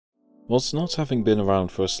Whilst not having been around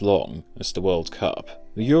for as long as the World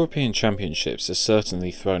Cup, the European Championships has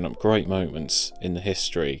certainly thrown up great moments in the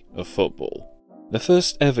history of football. The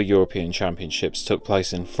first ever European Championships took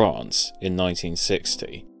place in France in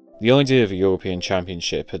 1960. The idea of a European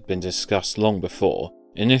Championship had been discussed long before,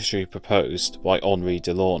 initially proposed by Henri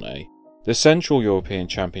Delaunay. The Central European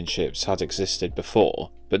Championships had existed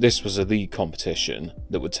before, but this was a league competition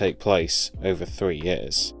that would take place over 3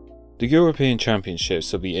 years. The European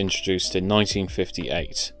Championships would be introduced in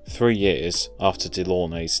 1958, 3 years after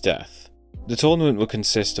Delaunay's death. The tournament would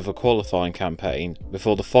consist of a qualifying campaign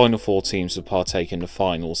before the final 4 teams would partake in the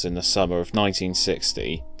finals in the summer of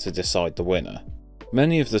 1960 to decide the winner.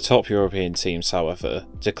 Many of the top European teams, however,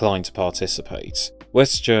 declined to participate.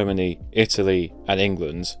 West Germany, Italy and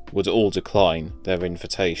England would all decline their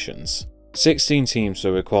invitations. 16 teams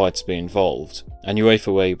were required to be involved, and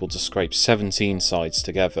UEFA were able to scrape 17 sides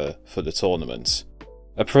together for the tournament.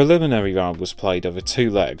 A preliminary round was played over 2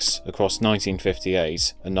 legs across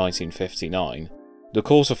 1958 and 1959. The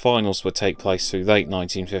quarter-finals would take place through late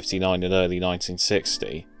 1959 and early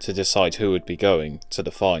 1960 to decide who would be going to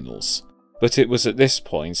the finals. But it was at this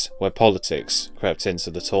point where politics crept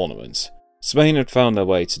into the tournament. Spain had found their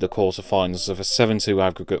way to the quarter-finals of a 7-2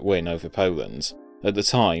 aggregate win over Poland. At the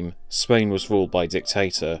time, Spain was ruled by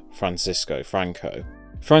dictator Francisco Franco.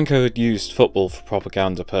 Franco had used football for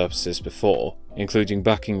propaganda purposes before, including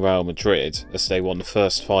backing Real Madrid as they won the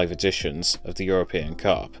first 5 editions of the European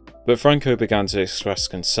Cup. But Franco began to express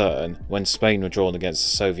concern when Spain were drawn against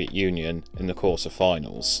the Soviet Union in the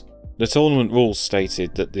quarter-finals. The tournament rules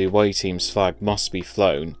stated that the away team's flag must be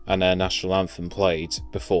flown and their national anthem played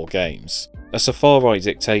before games. As a far-right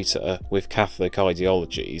dictator with Catholic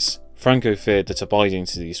ideologies, Franco feared that abiding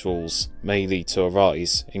to these rules may lead to a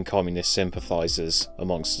rise in communist sympathisers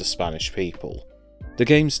amongst the Spanish people. The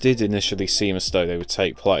games did initially seem as though they would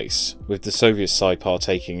take place, with the Soviet side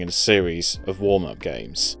partaking in a series of warm-up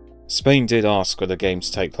games. Spain did ask for the game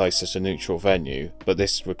to take place at a neutral venue, but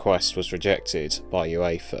this request was rejected by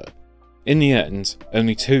UEFA. In the end,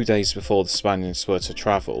 only 2 days before the Spaniards were to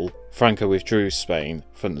travel, Franco withdrew Spain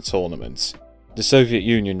from the tournament. The Soviet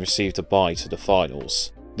Union received a bye to the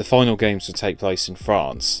finals. The final games would take place in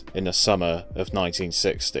France in the summer of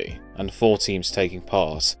 1960, and 4 teams taking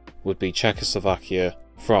part would be Czechoslovakia,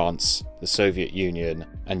 France, the Soviet Union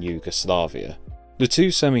and Yugoslavia. The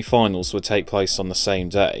 2 semi-finals would take place on the same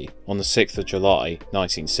day, on the 6th of July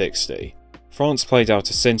 1960. France played out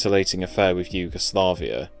a scintillating affair with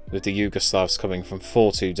Yugoslavia, with the Yugoslavs coming from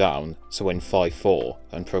 4-2 down to win 5-4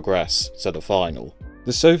 and progress to the final.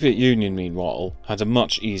 The Soviet Union, meanwhile, had a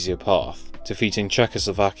much easier path, defeating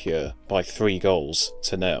Czechoslovakia by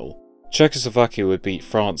 3-0. Czechoslovakia would beat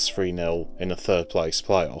France 3-0 in a 3rd place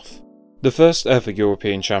playoff. The first ever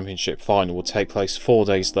European Championship final would take place 4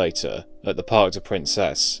 days later at the Parc des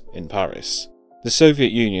Princes in Paris. The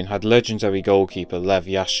Soviet Union had legendary goalkeeper Lev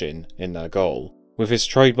Yashin in their goal. With his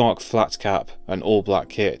trademark flat cap and all-black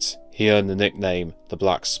kit, he earned the nickname the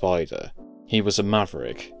Black Spider. He was a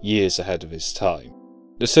maverick, years ahead of his time.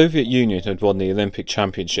 The Soviet Union had won the Olympic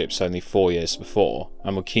Championships only 4 years before,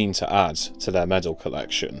 and were keen to add to their medal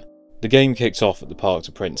collection. The game kicked off at the Parc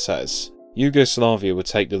des Princes. Yugoslavia would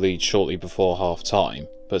take the lead shortly before half-time,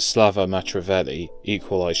 but Slava Mitrovica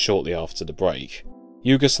equalised shortly after the break.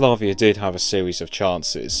 Yugoslavia did have a series of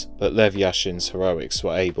chances, but Lev Yashin's heroics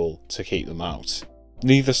were able to keep them out.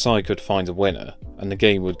 Neither side could find a winner, and the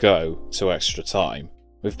game would go to extra time.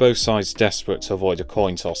 With both sides desperate to avoid a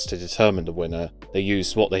coin toss to determine the winner, they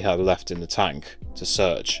used what they had left in the tank to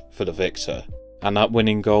search for the victor. And that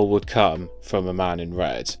winning goal would come from a man in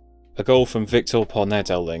red. A goal from Viktor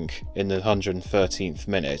Ponedeljk in the 113th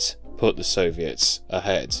minute put the Soviets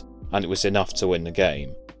ahead, and it was enough to win the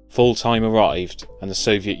game. Full time arrived, and the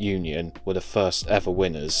Soviet Union were the first ever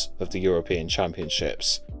winners of the European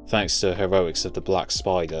Championships, thanks to the heroics of the Black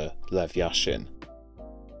Spider, Lev Yashin.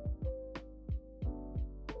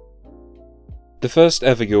 The first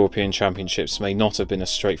ever European Championships may not have been a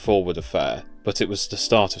straightforward affair, but it was the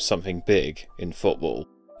start of something big in football.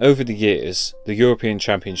 Over the years, the European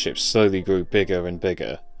Championships slowly grew bigger and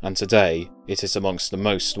bigger, and today it is amongst the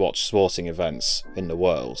most watched sporting events in the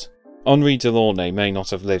world. Henri Delaunay may not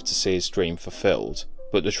have lived to see his dream fulfilled,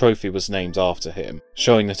 but the trophy was named after him,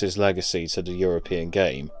 showing that his legacy to the European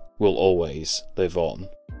game will always live on.